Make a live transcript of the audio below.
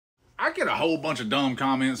I get a whole bunch of dumb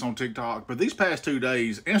comments on TikTok, but these past 2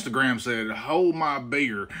 days, Instagram said, hold my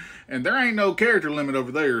beer. And there ain't no character limit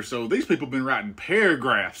over there, so these people been writing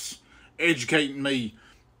paragraphs educating me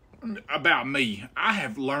about me. I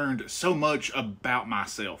have learned so much about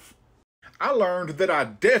myself. I learned that I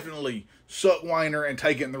definitely suck whiner and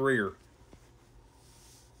take it in the rear.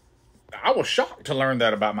 I was shocked to learn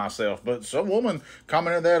that about myself, but some woman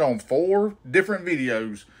commented that on 4 different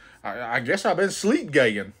videos. I guess I've been sleep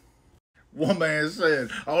gaying. One man said,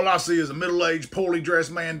 all I see is a middle-aged, poorly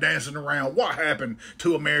dressed man dancing around. What happened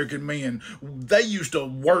to American men? They used to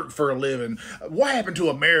work for a living. What happened to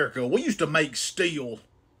America? We used to make steel.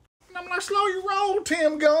 And I'm like, slow your roll,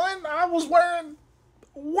 Tim Gunn. I was wearing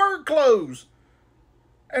work clothes.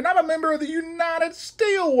 And I'm a member of the United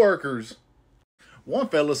Steelworkers. One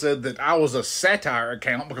fella said that I was a satire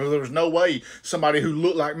account because there was no way somebody who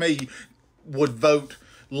looked like me would vote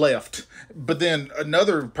left. But then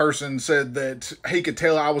another person said that he could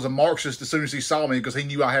tell I was a Marxist as soon as he saw me because he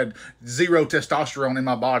knew I had 0 testosterone in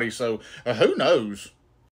my body. So who knows?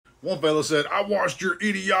 One fella said, I watched your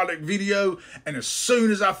idiotic video, and as soon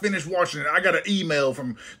as I finished watching it, I got an email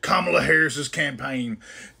from Kamala Harris's campaign.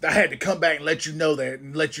 I had to come back and let you know that,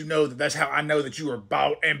 and let you know that that's how I know that you are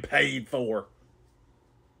bought and paid for.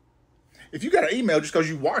 If you got an email just because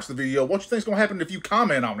you watched the video, what you think's going to happen if you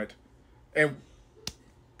comment on it? And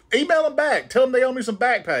email them back. Tell them they owe me some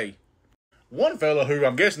back pay. One fella who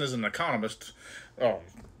I'm guessing is an economist,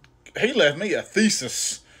 he left me a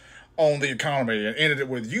thesis on the economy and ended it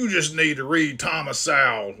with, you just need to read Thomas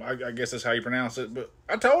Sowell. I guess that's how you pronounce it. But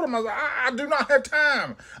I told him, I do not have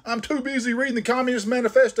time. I'm too busy reading the Communist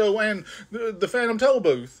Manifesto and the Phantom Toll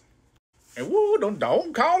Booth. And woo,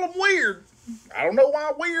 don't call them weird. I don't know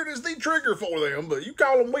why weird is the trigger for them, but you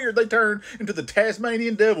call them weird, they turn into the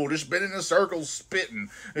Tasmanian devil, just spinning in circles, spitting.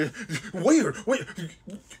 Weird.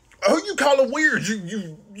 Oh, you call them weird,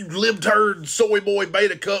 you libtard, soy boy,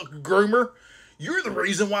 beta cuck groomer. You're the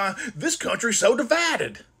reason why this country's so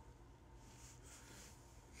divided.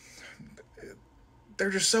 They're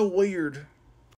just so weird.